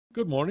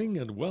Good morning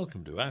and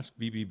welcome to Ask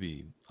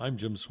BBB. I'm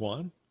Jim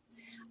Swan.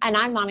 And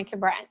I'm Monica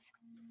Brez.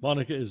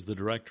 Monica is the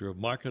Director of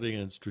Marketing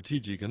and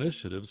Strategic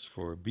Initiatives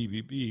for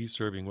BBB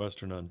serving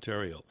Western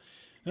Ontario.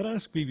 And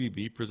Ask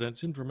BBB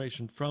presents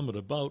information from and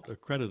about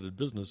accredited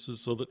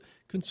businesses so that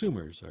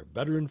consumers are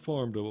better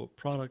informed about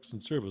products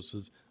and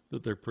services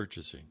that they're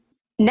purchasing.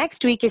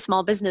 Next week is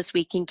Small Business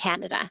Week in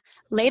Canada.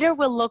 Later,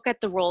 we'll look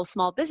at the role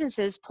small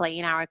businesses play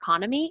in our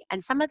economy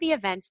and some of the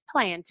events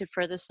planned to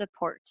further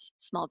support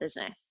small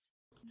business.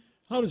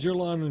 How does your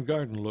lawn and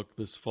garden look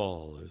this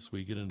fall as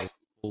we get into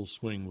full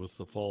swing with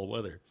the fall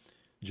weather?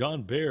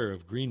 John Baer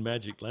of Green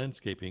Magic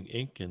Landscaping,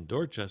 Inc. in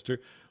Dorchester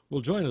will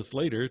join us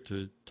later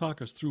to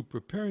talk us through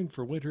preparing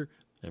for winter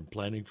and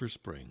planning for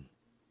spring.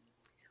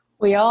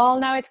 We all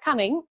know it's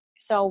coming,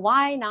 so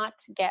why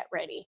not get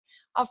ready?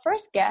 Our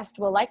first guest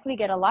will likely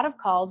get a lot of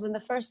calls when the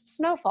first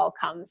snowfall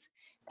comes.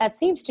 That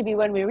seems to be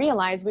when we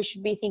realize we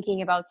should be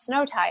thinking about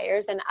snow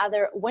tires and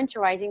other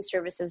winterizing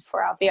services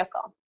for our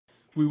vehicle.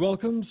 We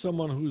welcome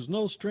someone who's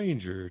no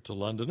stranger to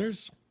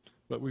Londoners,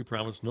 but we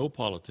promise no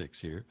politics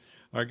here.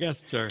 Our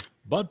guests are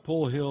Bud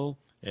Polhill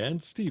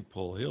and Steve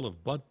Polhill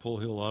of Bud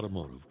Polhill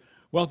Automotive.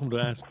 Welcome to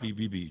Ask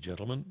BBB,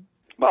 gentlemen.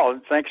 Well,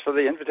 thanks for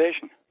the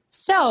invitation.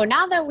 So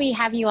now that we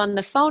have you on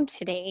the phone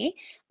today,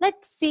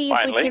 let's see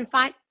if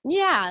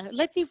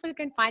we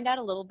can find out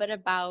a little bit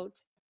about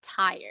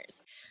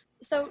tires.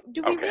 So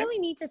do we really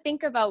need to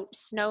think about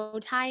snow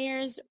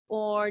tires,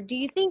 or do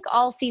you think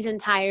all-season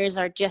tires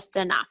are just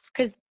enough?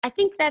 Because I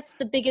think that's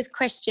the biggest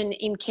question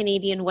in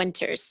Canadian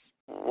winters.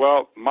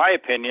 Well, my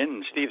opinion,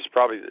 and Steve's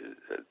probably,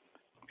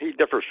 he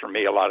differs from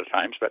me a lot of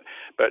times, but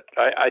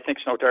I think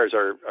snow tires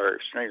are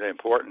extremely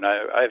important.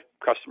 I have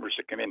customers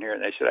that come in here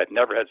and they said, I've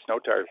never had snow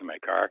tires in my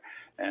car,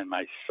 and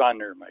my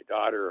son or my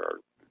daughter or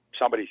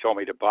somebody told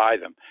me to buy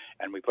them,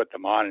 and we put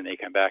them on, and they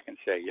come back and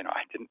say,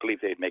 I didn't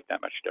believe they'd make that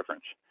much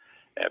difference.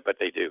 But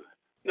they do.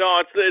 No,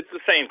 it's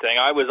the same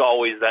thing. I was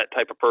always that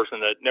type of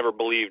person that never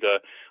believed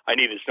I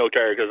needed snow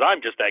tires because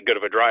I'm just that good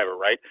of a driver,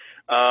 right?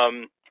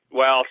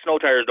 Well, snow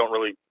tires don't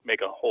really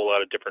make a whole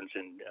lot of difference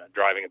in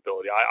driving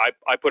ability.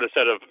 I put a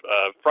set of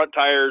front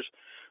tires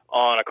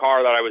on a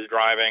car that I was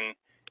driving,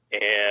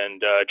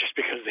 and just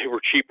because they were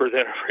cheaper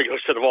than a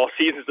regular set of all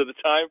seasons at the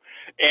time,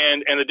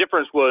 and the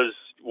difference was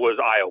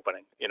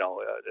eye-opening.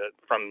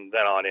 From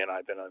then on in,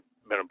 I've been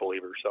a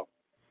believer. So.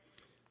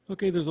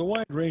 Okay, there's a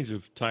wide range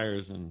of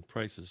tires and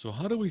prices. So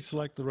how do we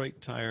select the right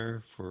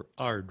tire for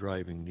our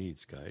driving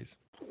needs, guys?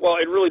 Well,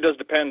 it really does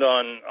depend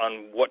on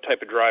what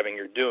type of driving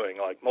you're doing.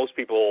 Like most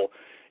people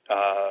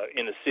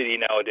in the city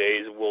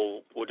nowadays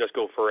will just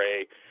go for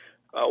a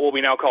what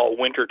we now call a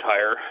winter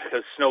tire,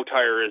 because snow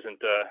tire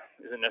isn't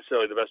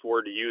necessarily the best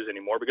word to use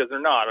anymore, because they're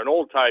not. An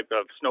old type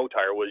of snow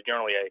tire was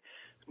generally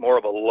more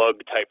of a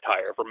lug type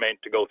tire meant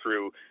to go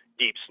through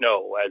deep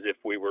snow, as if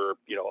we were,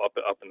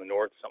 up in the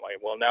north or something.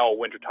 Well, now a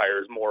winter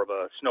tire is more of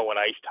a snow and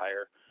ice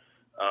tire.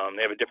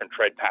 They have a different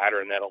tread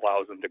pattern that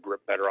allows them to grip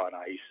better on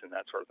ice and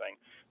that sort of thing.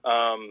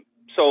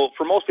 So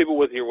for most people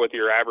with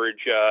your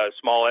average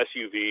small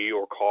SUV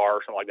or car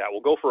or something like that,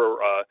 we'll go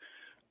for a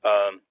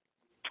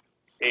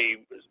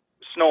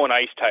snow and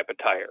ice type of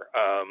tire.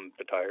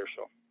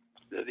 So.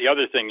 The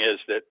other thing is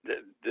that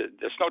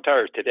the snow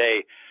tires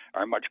today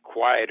are much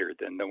quieter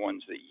than the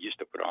ones that you used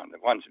to put on. The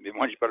ones you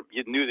put up,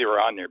 you knew they were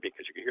on there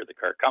because you could hear the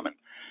car coming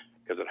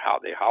because of how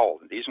they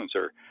howled. These ones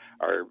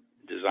are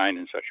designed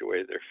in such a way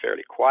that they're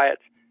fairly quiet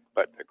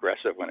but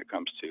aggressive when it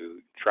comes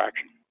to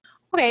traction.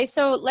 Okay,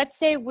 so let's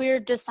say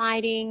we're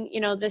deciding,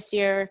 this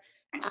year,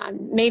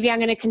 maybe I'm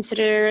going to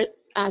consider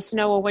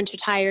snow or winter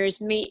tires.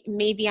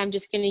 Maybe I'm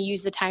just going to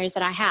use the tires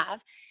that I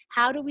have.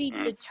 How do we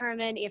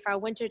determine if our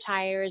winter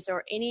tires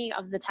or any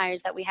of the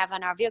tires that we have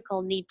on our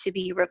vehicle need to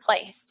be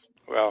replaced?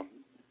 Well,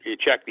 you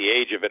check the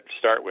age of it to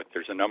start with.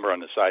 There's a number on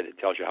the side that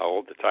tells you how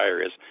old the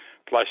tire is.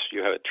 Plus,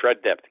 you have a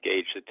tread depth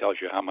gauge that tells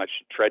you how much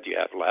tread you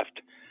have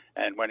left.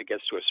 And when it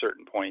gets to a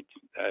certain point,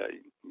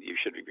 you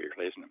should be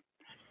replacing them.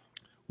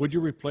 Would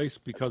you replace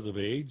because of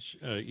age,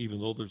 even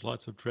though there's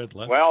lots of tread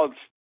left? Well,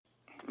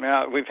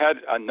 we've had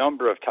a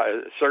number of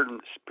certain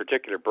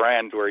particular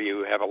brands where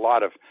you have a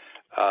lot of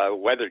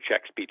weather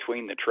checks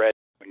between the treads.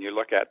 When you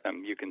look at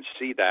them, you can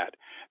see that,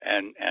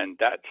 and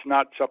that's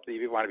not something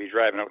you want to be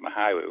driving out on the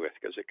highway with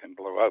because it can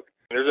blow out.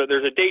 There's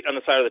a date on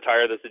the side of the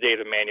tire that's the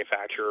date of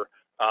manufacture.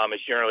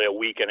 It's generally a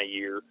week and a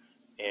year,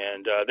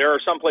 and there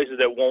are some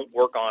places that won't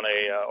work on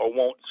or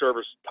won't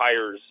service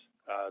tires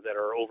that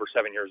are over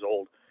 7 years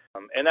old.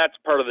 And that's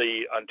part of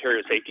the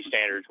Ontario safety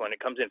standards. When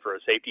it comes in for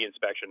a safety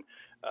inspection,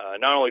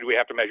 not only do we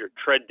have to measure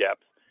tread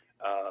depth,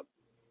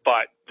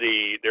 but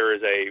there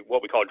is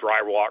what we call dry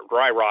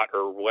rot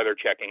or weather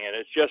checking, and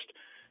it's just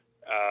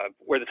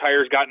where the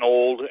tire's gotten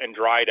old and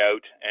dried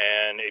out,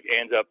 and it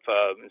ends up,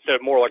 instead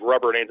of more like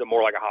rubber, it ends up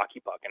more like a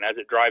hockey puck. And as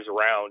it drives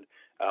around,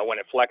 when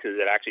it flexes,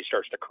 it actually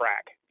starts to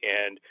crack.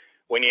 And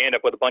when you end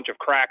up with a bunch of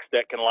cracks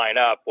that can line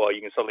up, well,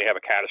 you can suddenly have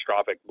a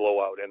catastrophic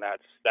blowout, and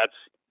that's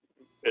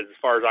as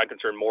far as I'm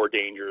concerned, more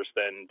dangerous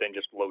than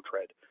just low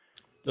tread.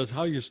 Does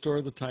how you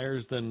store the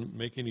tires then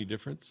make any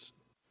difference?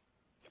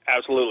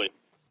 Absolutely.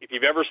 If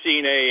you've ever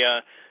seen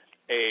a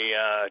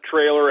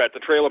trailer at the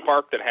trailer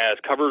park that has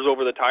covers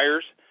over the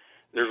tires,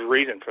 there's a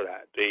reason for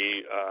that.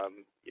 The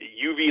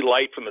UV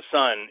light from the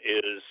sun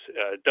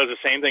does the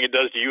same thing it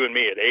does to you and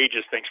me. It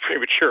ages things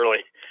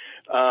prematurely.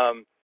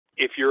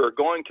 If you're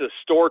going to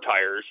store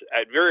tires,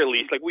 at very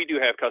least, like we do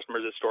have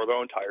customers that store their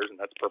own tires, and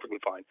that's perfectly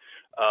fine,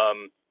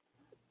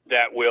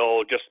 that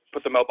will just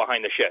put them out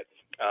behind the shed.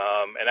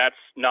 And that's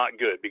not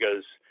good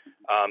because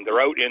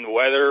they're out in the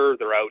weather,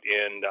 they're out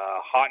in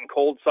hot and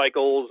cold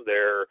cycles,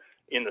 they're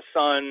in the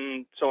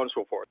sun, so on and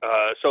so forth.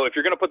 So if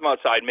you're going to put them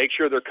outside, make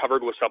sure they're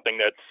covered with something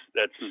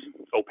that's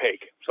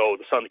opaque, so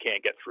the sun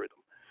can't get through them.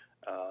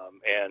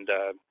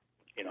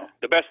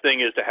 The best thing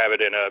is to have it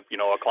in a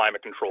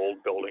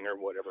climate-controlled building or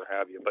whatever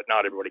have you, but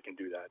not everybody can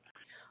do that.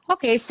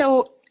 Okay,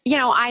 so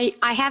I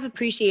have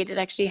appreciated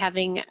actually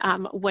having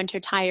winter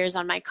tires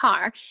on my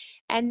car.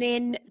 And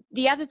then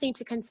the other thing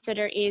to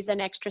consider is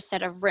an extra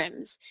set of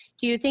rims.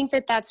 Do you think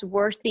that that's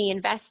worth the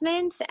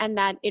investment and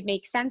that it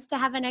makes sense to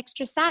have an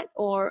extra set?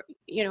 Or,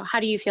 how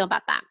do you feel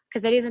about that?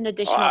 Because it is an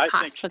additional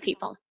cost for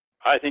people.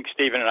 I think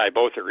Stephen and I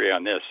both agree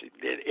on this.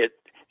 It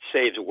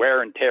saves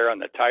wear and tear on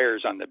the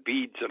tires, on the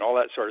beads and all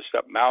that sort of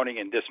stuff, mounting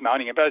and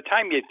dismounting. And by the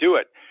time you do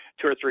it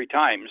 2 or 3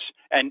 times,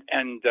 and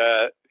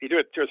you do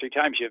it 2 or 3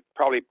 times, you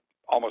probably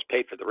almost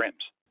paid for the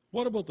rims.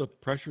 What about the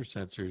pressure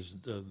sensors?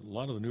 A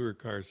lot of the newer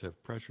cars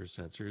have pressure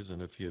sensors,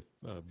 and if you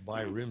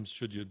buy rims,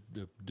 should you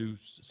do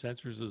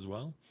sensors as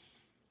well?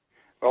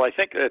 Well, I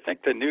think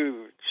the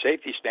new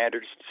safety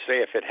standards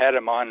say if it had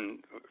them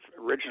on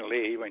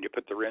originally, when you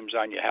put the rims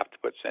on, you have to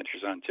put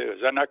sensors on too. Is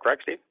that not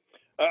correct, Steve?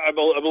 I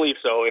believe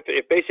so. If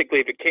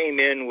it came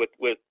in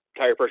with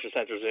tire pressure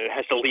sensors, it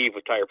has to leave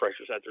with tire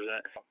pressure sensors in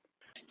it.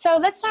 So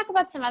let's talk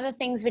about some other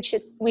things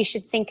we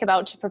should think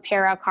about to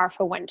prepare our car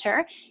for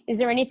winter. Is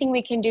there anything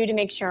we can do to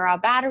make sure our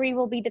battery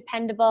will be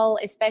dependable,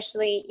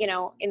 especially,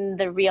 in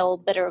the real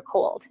bitter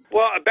cold?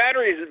 Well, a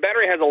battery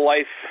has a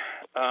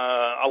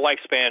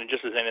lifespan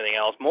just as anything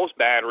else. Most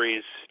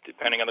batteries,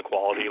 depending on the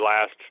quality,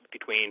 last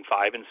between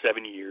 5 and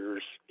 7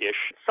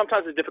 years-ish.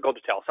 Sometimes it's difficult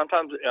to tell.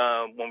 Sometimes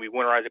when we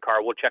winterize a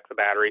car, we'll check the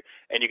battery,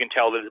 and you can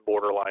tell that it's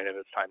borderline and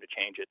it's time to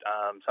change it.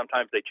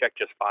 Sometimes they check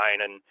just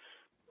fine, and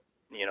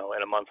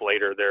and a month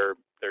later they're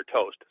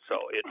toast. So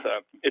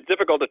it's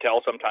difficult to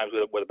tell sometimes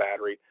with a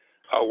battery.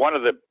 One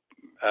of the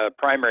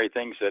primary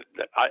things that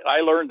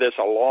I learned this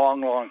a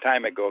long, long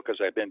time ago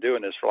because I've been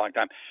doing this for a long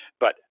time.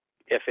 But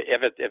if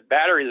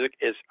battery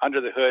is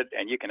under the hood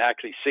and you can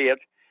actually see it,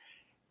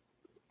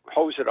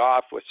 hose it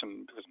off with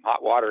some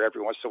hot water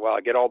every once in a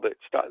while. Get all the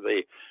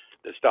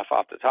stuff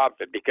off the top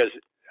of it because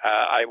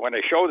when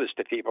I show this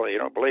to people, you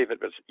don't believe it,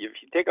 but if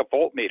you take a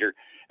voltmeter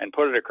and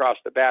put it across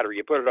the battery,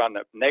 you put it on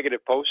the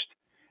negative post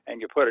and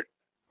you put it,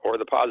 or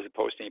the positive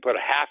post, and you put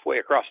it halfway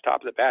across the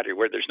top of the battery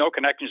where there's no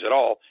connections at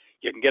all,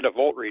 you can get a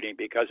volt reading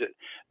because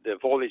the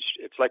voltage,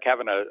 it's like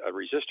having a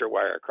resistor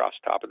wire across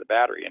the top of the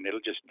battery and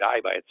it'll just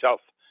die by itself.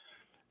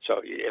 So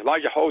as long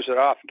as you hose it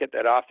off and get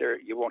that off there,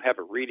 you won't have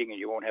a reading and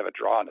you won't have a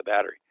draw on the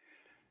battery.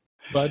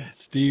 Bud,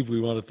 Steve,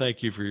 we want to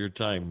thank you for your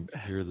time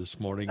here this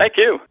morning. Thank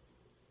you.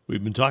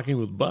 We've been talking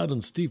with Bud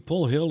and Steve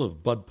Polhill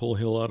of Bud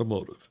Polhill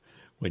Automotive.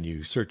 When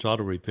you search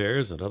auto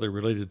repairs and other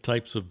related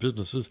types of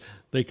businesses,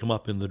 they come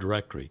up in the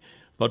directory.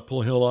 Bud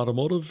Polhill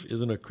Automotive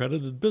is an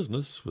accredited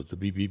business with the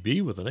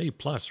BBB with an A+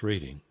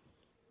 rating.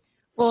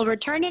 We'll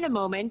return in a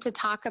moment to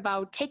talk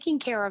about taking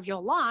care of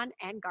your lawn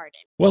and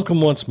garden.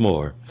 Welcome once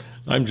more.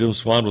 I'm Jim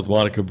Swan with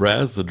Monica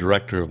Braz, the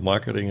Director of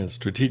Marketing and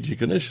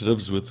Strategic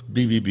Initiatives with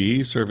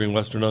BBB serving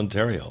Western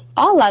Ontario.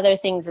 All other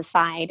things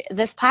aside,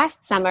 this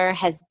past summer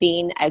has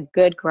been a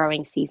good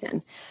growing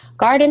season.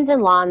 Gardens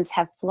and lawns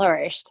have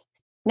flourished.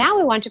 Now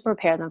we want to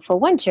prepare them for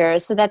winter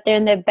so that they're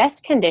in their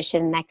best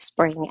condition next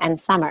spring and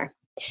summer.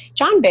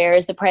 John Baer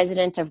is the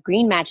president of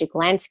Green Magic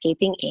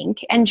Landscaping,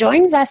 Inc., and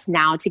joins us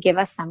now to give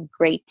us some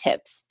great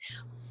tips.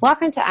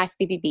 Welcome to Ask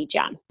BBB,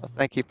 John. Well,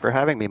 thank you for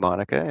having me,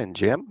 Monica and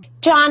Jim.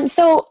 John,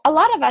 so a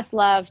lot of us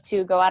love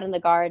to go out in the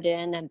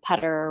garden and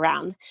putter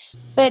around,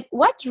 but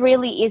what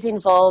really is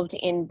involved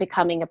in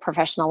becoming a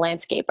professional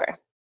landscaper?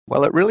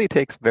 Well, it really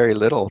takes very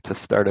little to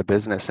start a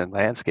business in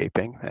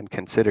landscaping and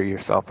consider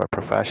yourself a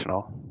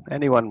professional.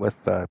 Anyone with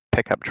a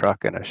pickup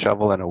truck and a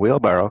shovel and a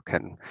wheelbarrow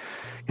can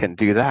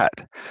do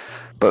that.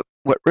 But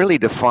what really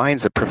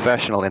defines a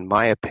professional, in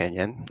my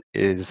opinion,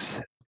 is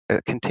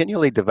a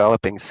continually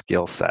developing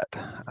skill set.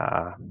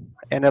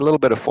 And a little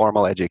bit of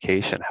formal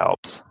education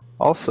helps.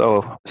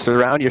 Also,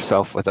 surround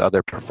yourself with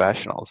other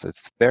professionals.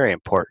 It's very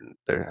important.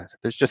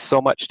 There's just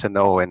so much to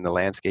know in the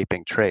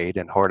landscaping trade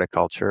and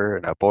horticulture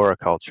and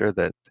arboriculture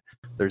that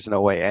there's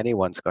no way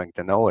anyone's going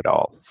to know it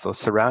all. So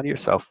surround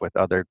yourself with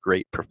other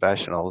great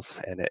professionals,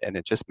 and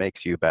it just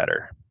makes you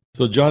better.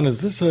 So, John,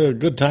 is this a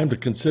good time to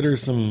consider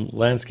some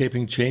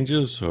landscaping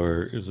changes,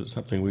 or is it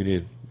something we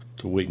need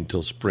to wait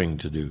until spring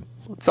to do?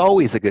 It's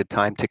always a good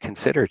time to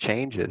consider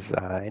changes,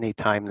 any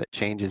time that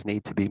changes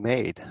need to be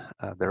made.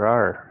 There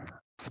are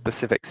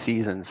specific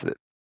seasons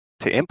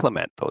to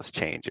implement those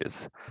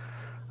changes.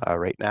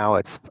 Right now,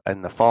 it's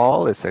in the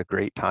fall. It's a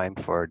great time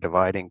for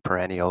dividing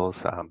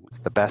perennials. It's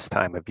the best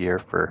time of year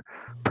for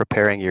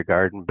preparing your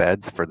garden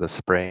beds for the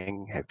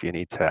spring. If you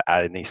need to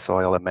add any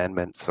soil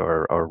amendments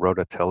or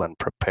rototill and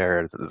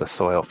prepare the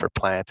soil for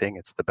planting,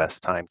 it's the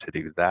best time to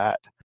do that.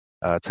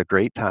 It's a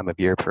great time of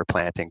year for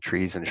planting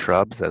trees and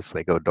shrubs as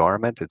they go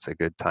dormant. It's a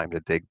good time to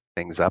dig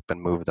things up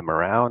and move them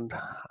around.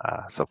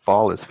 So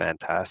fall is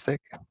fantastic.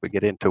 We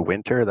get into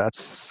winter,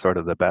 that's sort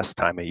of the best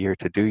time of year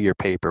to do your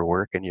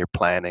paperwork and your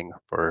planning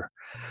for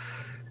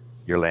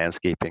your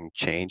landscaping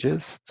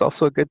changes. It's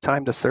also a good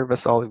time to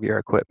service all of your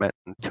equipment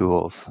and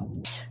tools.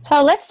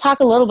 So let's talk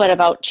a little bit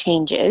about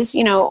changes.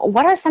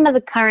 What are some of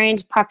the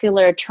current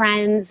popular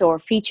trends or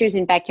features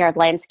in backyard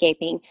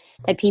landscaping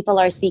that people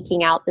are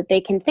seeking out that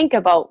they can think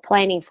about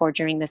planning for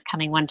during this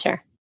coming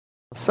winter?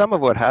 Some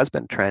of what has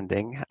been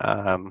trending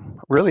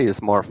really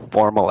is more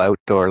formal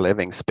outdoor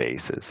living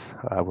spaces.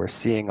 We're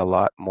seeing a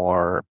lot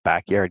more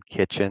backyard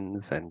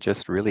kitchens and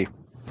just really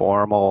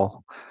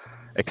formal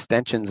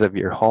extensions of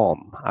your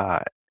home.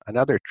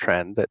 Another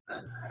trend that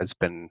has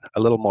been a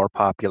little more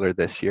popular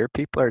this year,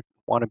 people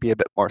want to be a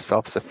bit more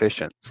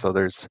self-sufficient. So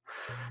there's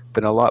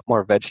been a lot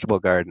more vegetable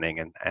gardening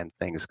and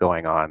things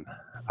going on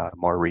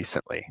more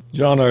recently.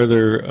 John, are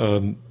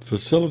there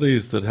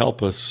facilities that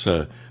help us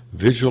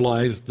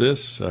visualize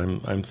this?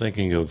 I'm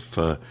thinking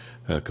of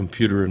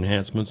computer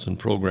enhancements and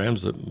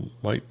programs that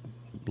might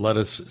let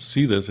us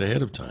see this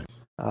ahead of time.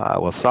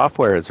 Well,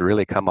 software has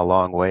really come a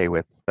long way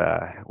with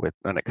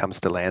when it comes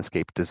to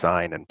landscape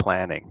design and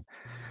planning.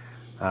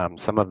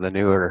 Some of the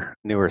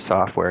newer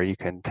software, you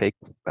can take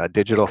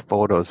digital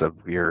photos of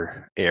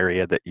your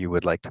area that you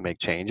would like to make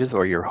changes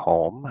or your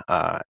home,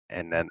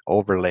 and then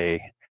overlay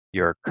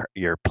your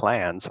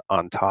plans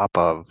on top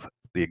of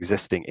the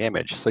existing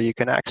image. So you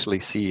can actually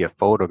see a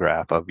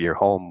photograph of your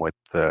home with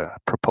the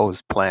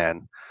proposed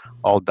plan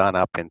all done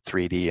up in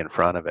 3D in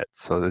front of it.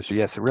 So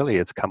really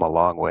it's come a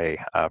long way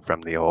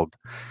from the old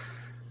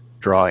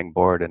drawing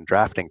board and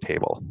drafting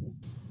table.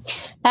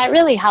 That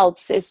really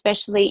helps,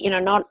 especially,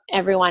 not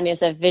everyone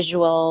is a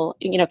visual,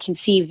 can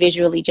see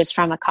visually just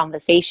from a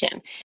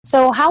conversation.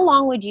 So how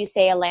long would you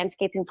say a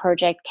landscaping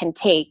project can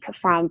take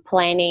from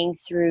planning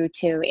through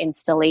to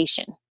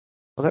installation?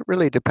 Well, that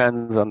really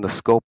depends on the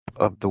scope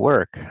of the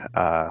work.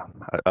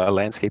 A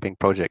landscaping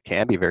project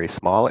can be very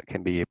small. It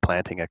can be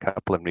planting a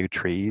couple of new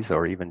trees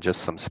or even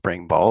just some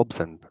spring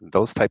bulbs, and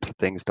those types of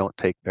things don't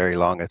take very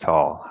long at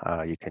all.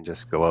 You can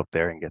just go out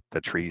there and get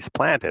the trees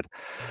planted.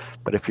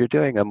 But if you're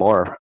doing a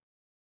more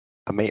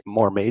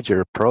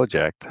major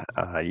project,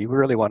 you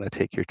really want to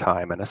take your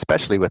time, and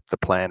especially with the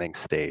planning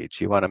stage,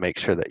 you want to make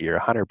sure that you're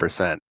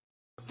 100%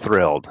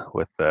 thrilled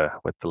with the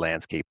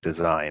landscape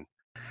design.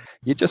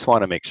 You just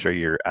want to make sure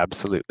you're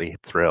absolutely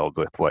thrilled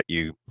with what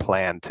you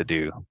plan to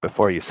do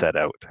before you set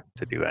out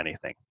to do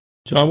anything.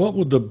 John, what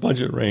would the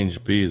budget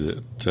range be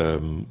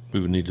that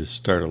we would need to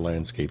start a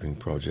landscaping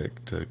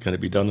project? Can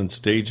it be done in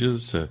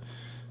stages?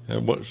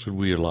 What should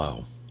we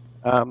allow?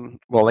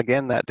 Well,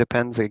 again, that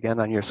depends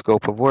on your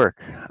scope of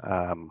work.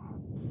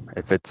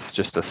 If it's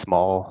just a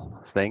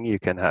small thing, you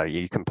can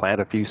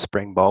plant a few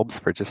spring bulbs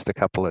for just a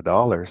couple of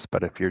dollars.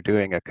 But if you're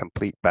doing a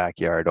complete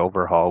backyard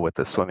overhaul with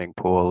a swimming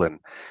pool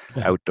and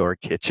outdoor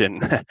kitchen,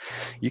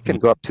 you can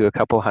go up to a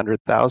couple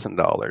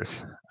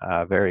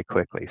 $100,000 very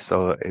quickly.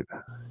 So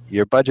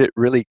your budget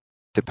really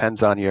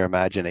depends on your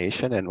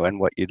imagination and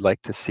what you'd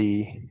like to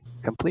see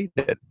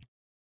completed.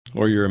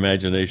 Or your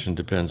imagination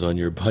depends on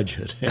your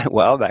budget.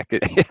 Well,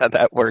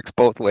 that works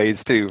both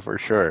ways too, for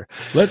sure.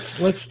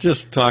 Let's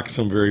just talk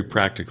some very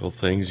practical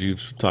things.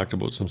 You've talked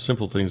about some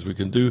simple things we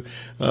can do.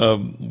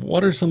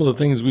 What are some of the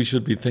things we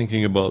should be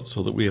thinking about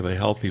so that we have a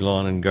healthy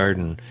lawn and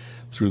garden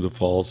through the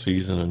fall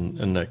season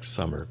and next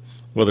summer,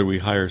 whether we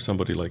hire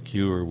somebody like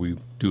you or we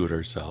do it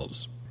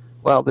ourselves?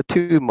 Well, the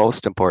two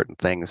most important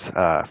things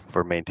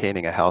for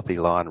maintaining a healthy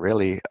lawn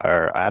really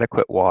are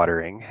adequate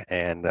watering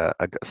and a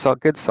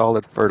good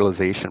solid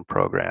fertilization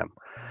program.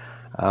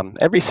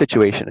 Every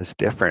situation is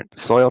different.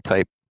 Soil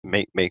type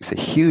makes a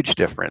huge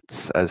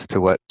difference as to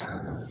what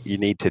you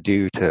need to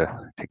do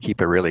to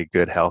keep a really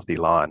good, healthy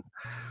lawn.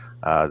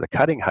 The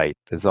cutting height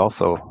is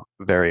also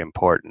very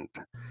important.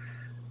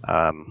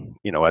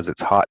 As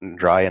it's hot and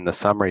dry in the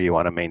summer, you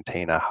want to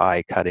maintain a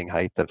high cutting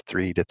height of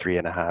 3 to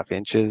 3.5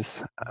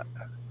 inches.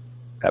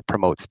 That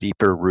promotes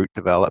deeper root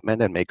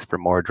development and makes for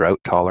more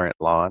drought-tolerant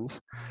lawns.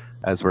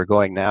 As we're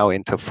going now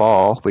into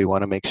fall, we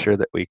want to make sure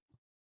that we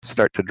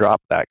start to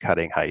drop that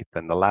cutting height,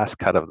 and the last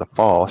cut of the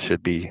fall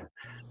should be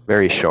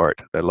very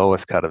short, the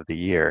lowest cut of the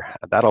year.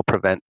 That'll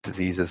prevent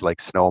diseases like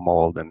snow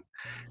mold and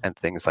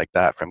things like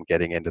that from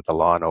getting into the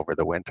lawn over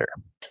the winter.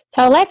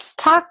 So let's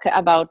talk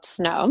about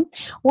snow.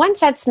 Once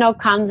that snow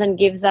comes and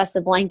gives us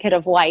a blanket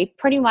of white,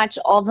 pretty much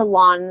all the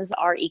lawns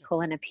are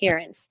equal in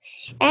appearance.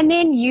 And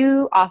then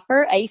you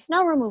offer a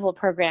snow removal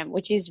program,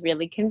 which is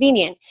really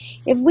convenient.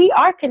 If we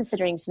are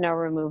considering snow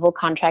removal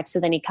contracts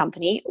with any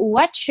company,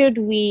 what should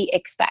we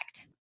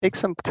expect? Take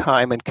some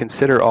time and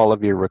consider all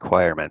of your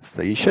requirements.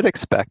 So you should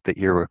expect that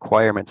your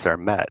requirements are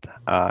met,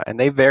 and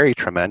they vary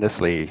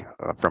tremendously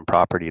from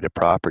property to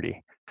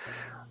property.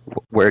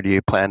 Where do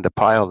you plan to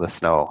pile the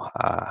snow?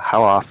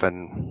 How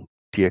often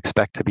do you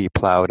expect to be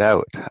plowed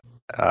out?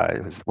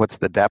 What's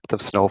the depth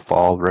of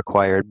snowfall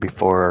required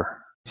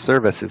before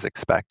service is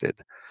expected?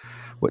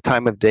 What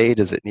time of day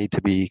does it need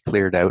to be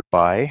cleared out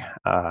by?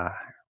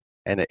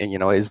 And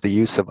is the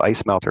use of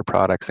ice melter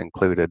products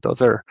included?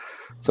 Those are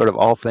sort of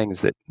all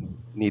things that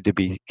need to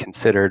be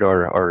considered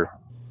or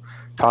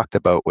talked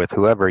about with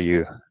whoever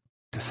you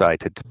decide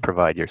to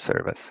provide your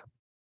service.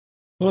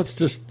 Well, let's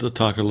just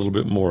talk a little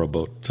bit more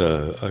about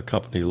a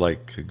company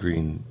like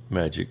Green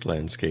Magic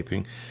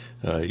Landscaping.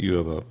 You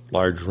have a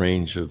large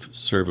range of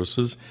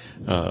services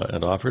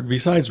and offered.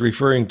 Besides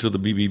referring to the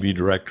BBB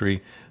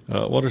directory,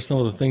 what are some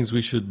of the things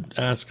we should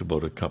ask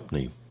about a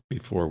company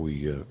before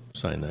we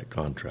sign that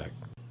contract?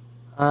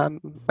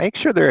 Make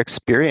sure they're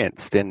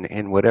experienced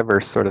in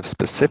whatever sort of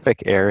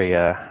specific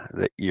area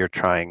that you're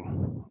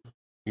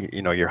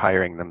you're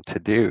hiring them to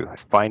do.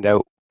 Find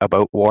out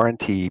about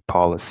warranty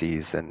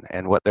policies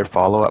and what their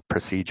follow-up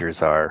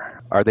procedures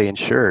are. Are they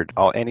insured?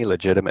 Any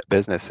legitimate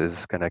business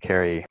is going to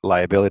carry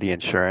liability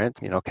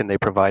insurance. Can they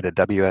provide a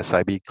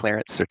WSIB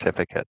clearance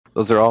certificate?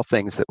 Those are all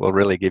things that will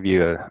really give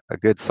you a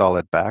good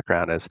solid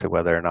background as to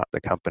whether or not the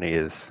company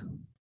is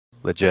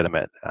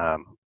legitimate.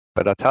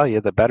 But I'll tell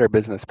you, the Better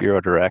Business Bureau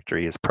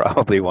directory is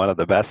probably one of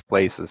the best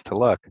places to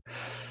look,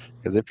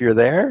 because if you're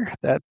there,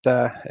 that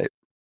it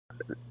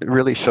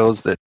really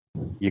shows that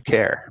you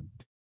care.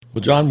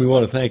 Well, John, we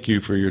want to thank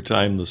you for your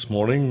time this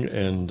morning,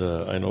 and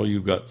I know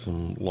you've got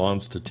some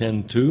lawns to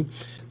tend to.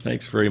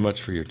 Thanks very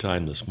much for your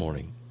time this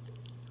morning.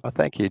 Well,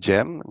 thank you,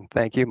 Jim, and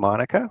thank you,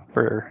 Monica,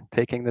 for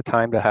taking the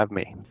time to have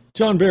me.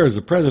 John Bear is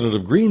the president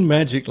of Green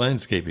Magic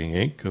Landscaping,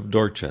 Inc. of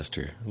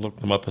Dorchester. Look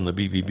them up in the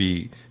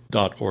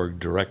BBB.org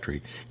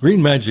directory.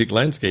 Green Magic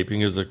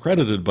Landscaping is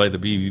accredited by the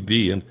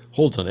BBB and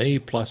holds an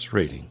A+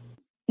 rating.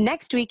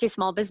 Next week is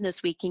Small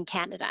Business Week in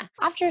Canada.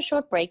 After a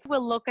short break,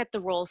 we'll look at the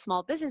role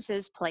small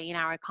businesses play in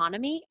our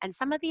economy and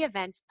some of the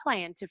events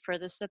planned to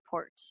further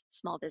support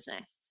small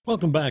business.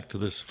 Welcome back to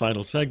this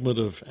final segment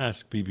of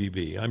Ask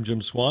BBB. I'm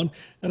Jim Swan,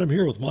 and I'm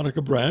here with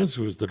Monica Braz,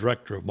 who is the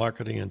Director of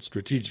Marketing and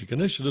Strategic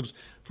Initiatives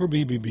for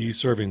BBB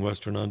serving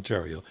Western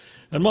Ontario.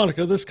 And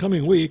Monica, this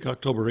coming week,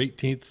 October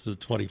 18th to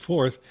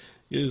 24th,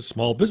 is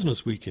Small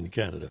Business Week in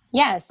Canada.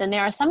 Yes, and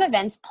there are some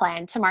events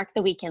planned to mark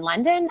the week in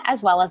London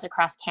as well as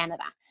across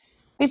Canada.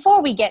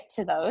 Before we get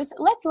to those,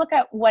 let's look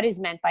at what is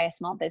meant by a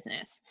small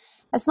business.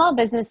 A small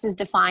business is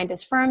defined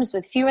as firms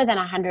with fewer than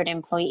 100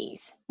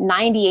 employees.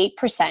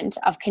 98%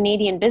 of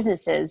Canadian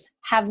businesses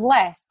have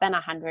less than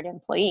 100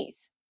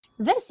 employees.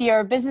 This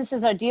year,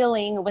 businesses are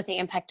dealing with the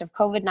impact of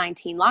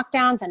COVID-19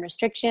 lockdowns and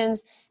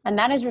restrictions, and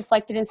that is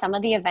reflected in some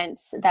of the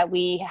events that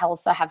we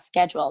also have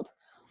scheduled.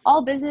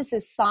 All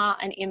businesses saw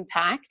an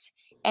impact,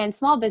 and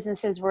small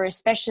businesses were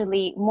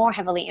especially more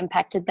heavily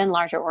impacted than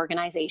larger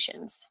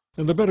organizations.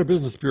 And the Better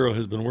Business Bureau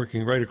has been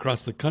working right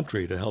across the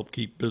country to help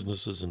keep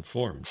businesses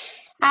informed.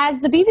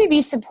 As the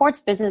BBB supports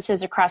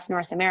businesses across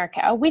North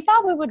America, we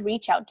thought we would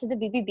reach out to the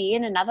BBB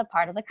in another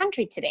part of the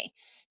country today,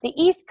 the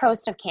east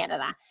coast of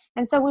Canada.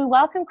 And so we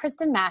welcome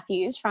Kristen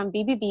Matthews from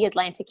BBB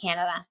Atlantic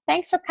Canada.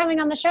 Thanks for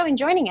coming on the show and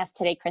joining us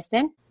today,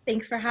 Kristen.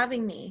 Thanks for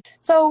having me.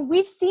 So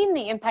we've seen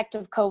the impact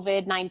of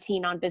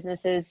COVID-19 on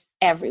businesses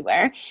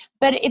everywhere,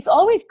 but it's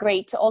always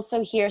great to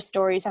also hear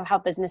stories of how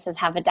businesses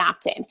have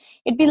adapted.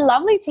 It'd be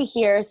lovely to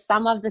hear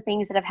some of the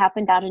things that have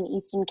happened out in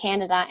Eastern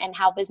Canada and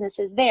how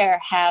businesses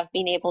there have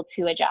been able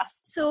to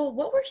adjust. So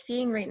what we're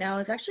seeing right now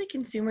is actually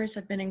consumers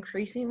have been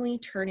increasingly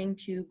turning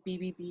to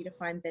BBB to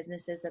find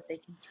businesses that they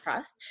can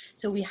trust.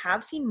 So we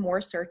have seen more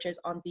searches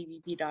on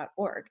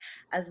BBB.org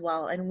as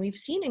well, and we've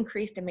seen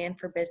increased demand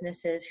for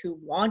businesses who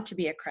want to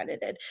be accredited.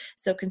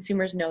 So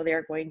consumers know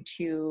they're going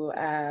to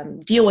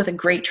deal with a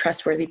great,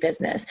 trustworthy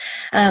business.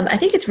 I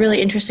think it's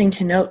really interesting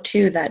to note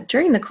too that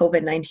during the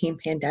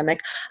COVID-19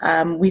 pandemic,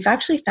 we've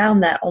actually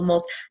found that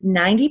almost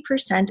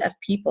 90% of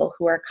people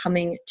who are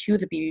coming to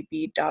the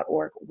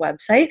BBB.org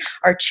website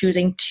are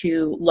choosing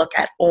to look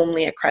at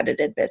only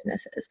accredited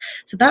businesses.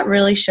 So that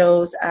really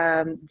shows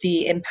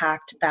the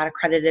impact that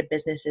accredited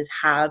businesses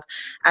have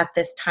at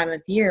this time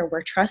of year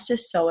where trust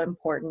is so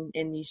important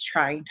in these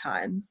trying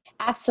times.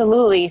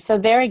 Absolutely. So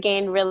there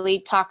again really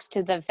talks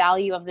to the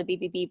value of the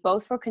BBB,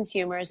 both for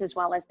consumers as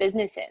well as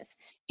businesses.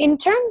 In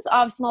terms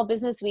of Small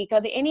Business Week, are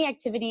there any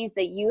activities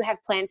that you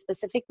have planned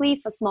specifically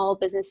for small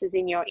businesses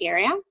in your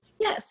area?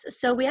 Yes,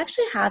 so we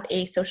actually have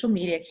a social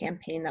media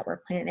campaign that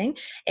we're planning,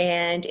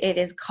 and it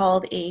is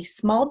called a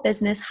Small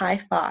Business High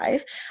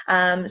Five.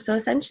 So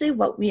essentially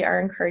what we are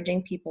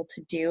encouraging people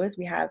to do is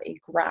we have a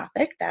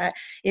graphic that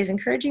is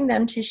encouraging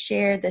them to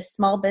share this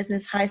small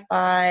business high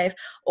five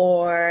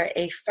or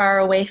a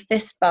faraway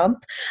fist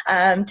bump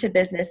to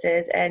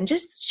businesses, and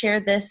just share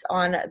this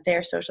on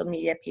their social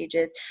media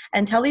pages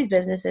and tell these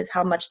businesses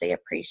how much they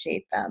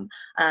appreciate them.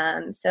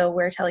 So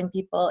we're telling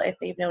people if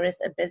they've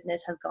noticed a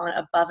business has gone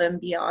above and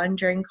beyond done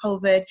during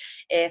COVID,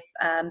 if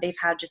they've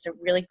had just a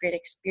really great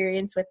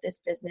experience with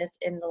this business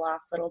in the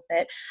last little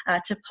bit,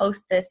 to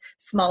post this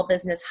small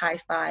business high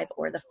five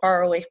or the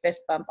faraway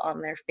fist bump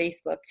on their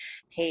Facebook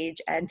page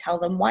and tell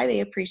them why they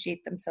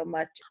appreciate them so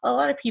much. A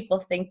lot of people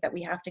think that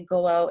we have to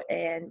go out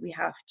and we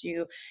have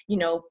to,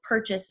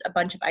 purchase a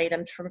bunch of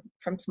items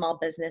from small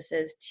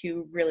businesses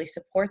to really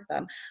support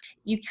them.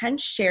 You can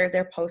share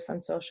their posts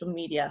on social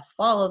media,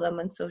 follow them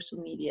on social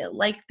media,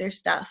 like their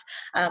stuff.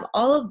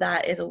 All of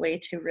that is a way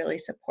to really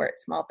support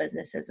small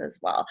businesses as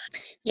well.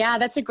 Yeah,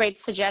 that's a great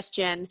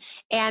suggestion.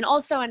 And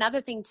also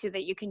another thing too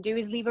that you can do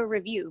is leave a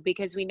review,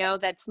 because we know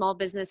that small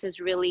businesses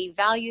really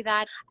value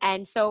that.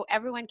 And so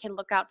everyone can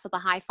look out for the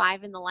high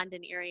five in the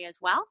London area as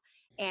well,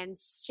 and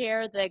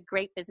share the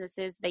great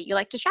businesses that you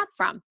like to shop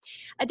from.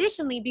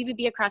 Additionally,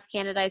 BBB Across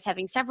Canada is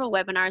having several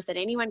webinars that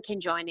anyone can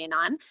join in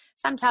on.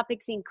 Some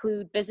topics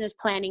include business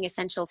planning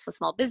essentials for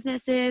small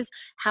businesses,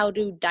 how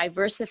to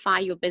diversify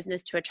your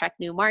business to attract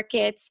new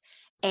markets,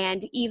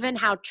 and even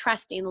how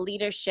trust in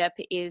leadership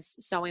is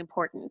so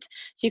important.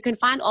 So you can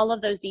find all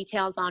of those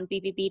details on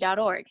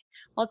bbb.org.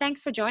 Well,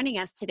 thanks for joining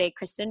us today,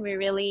 Kristen. We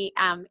really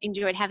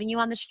enjoyed having you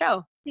on the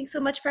show. Thanks so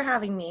much for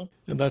having me.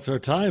 And that's our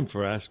time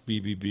for Ask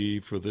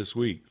BBB for this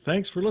week.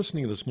 Thanks for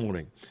listening this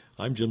morning.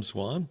 I'm Jim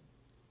Swan.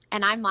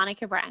 And I'm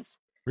Monica Braz.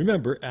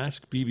 Remember,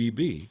 Ask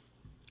BBB.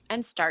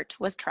 And start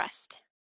with trust.